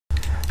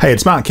Hey,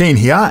 it's Mark Keane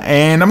here,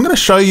 and I'm going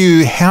to show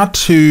you how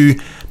to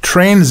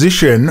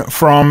transition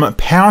from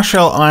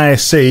PowerShell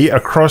ISE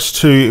across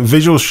to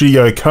Visual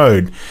Studio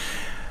Code.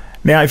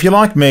 Now, if you're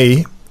like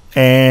me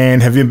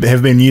and have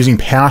been using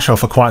PowerShell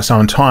for quite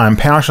some time,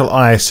 PowerShell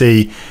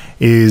ISE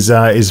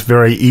is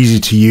very easy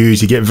to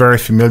use. You get very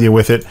familiar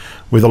with it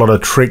with a lot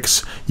of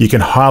tricks. You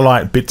can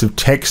highlight bits of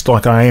text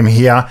like I am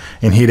here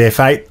and hit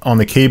F8 on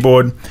the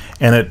keyboard,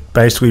 and it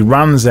basically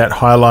runs that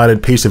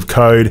highlighted piece of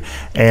code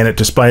and it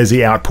displays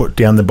the output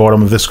down the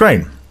bottom of the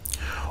screen.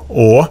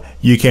 Or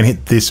you can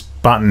hit this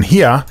button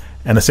here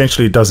and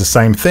essentially it does the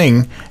same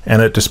thing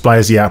and it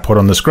displays the output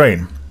on the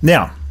screen.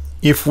 Now,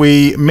 if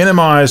we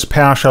minimize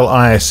PowerShell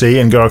ISE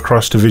and go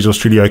across to Visual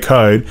Studio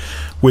Code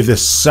with the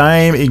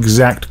same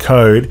exact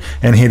code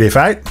and hit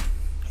F8,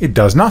 it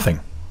does nothing.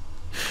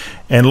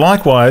 And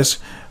likewise,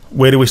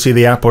 where do we see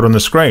the output on the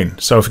screen?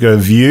 So if we go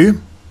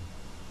View,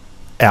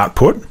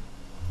 Output,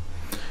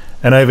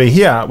 and over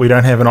here we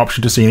don't have an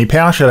option to see any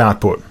PowerShell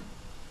output.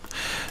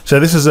 So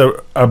this is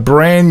a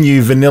brand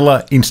new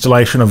vanilla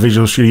installation of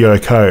Visual Studio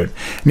Code.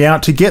 Now,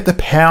 to get the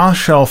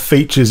PowerShell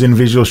features in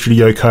Visual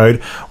Studio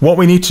Code, what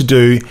we need to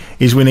do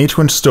is we need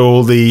to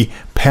install the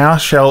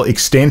PowerShell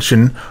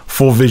extension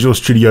for Visual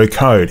Studio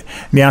Code.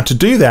 Now, to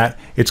do that,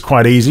 it's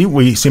quite easy.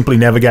 We simply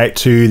navigate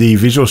to the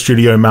Visual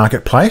Studio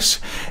Marketplace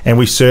and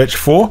we search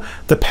for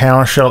the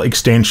PowerShell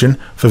extension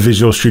for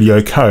Visual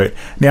Studio Code.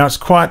 Now, it's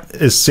quite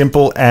as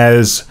simple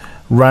as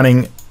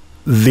running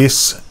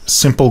this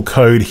simple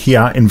code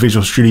here in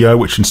Visual Studio,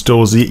 which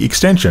installs the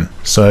extension.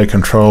 So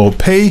Control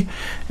P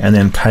and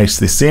then paste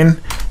this in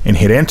and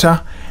hit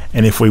enter,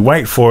 and if we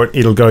wait for it,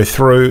 it'll go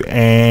through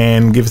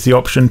and give us the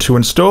option to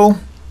install.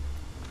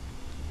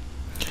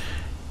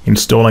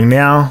 Installing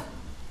now.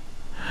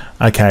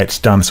 Okay, it's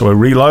done. So we'll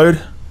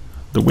reload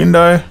the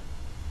window.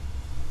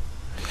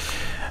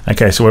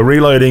 Okay, so we're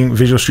reloading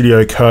Visual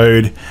Studio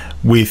Code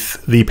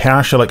with the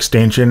PowerShell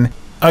extension.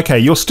 Okay,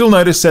 you'll still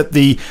notice that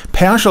the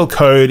PowerShell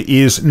code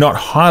is not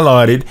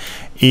highlighted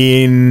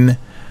in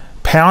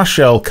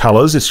PowerShell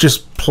colors, it's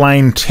just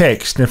plain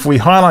text. And if we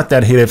highlight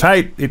that, hit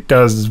F8, it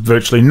does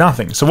virtually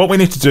nothing. So what we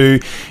need to do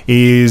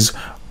is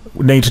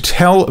we need to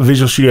tell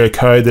Visual Studio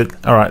Code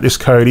that, all right, this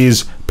code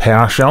is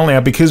PowerShell. Now,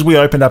 because we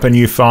opened up a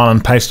new file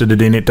and pasted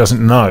it in, it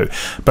doesn't know.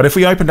 But if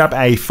we opened up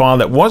a file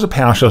that was a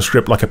PowerShell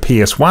script, like a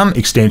PS1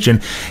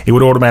 extension, it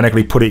would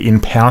automatically put it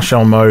in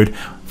PowerShell mode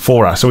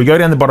for us. So we go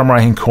down the bottom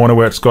right hand corner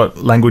where it's got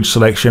language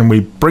selection, we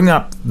bring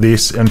up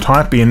this and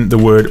type in the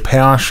word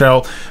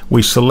PowerShell,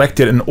 we select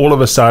it, and all of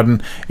a sudden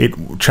it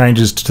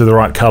changes to the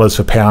right colors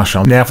for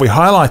PowerShell. Now if we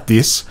highlight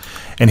this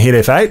and hit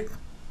F8,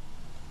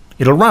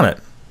 it'll run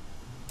it.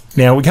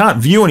 Now we can't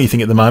view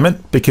anything at the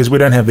moment because we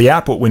don't have the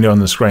output window on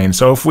the screen.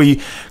 So if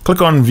we click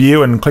on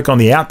View and click on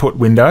the output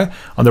window,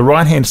 on the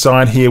right hand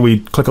side here we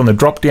click on the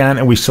drop down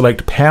and we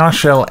select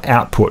PowerShell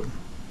Output.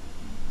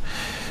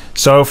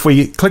 So if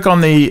we click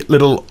on the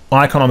little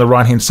icon on the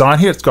right hand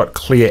side here, it's got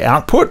clear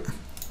output.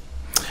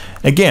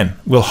 Again,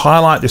 we'll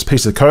highlight this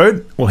piece of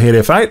code, we'll hit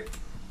F8,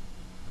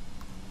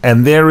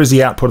 and there is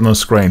the output on the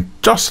screen,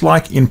 just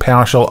like in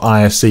PowerShell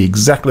ISE,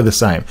 exactly the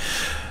same.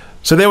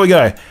 So there we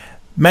go.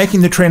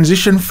 Making the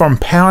transition from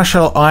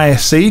PowerShell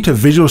ISE to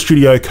Visual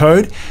Studio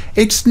Code,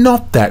 it's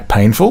not that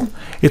painful.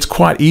 It's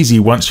quite easy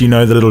once you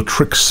know the little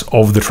tricks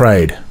of the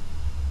trade.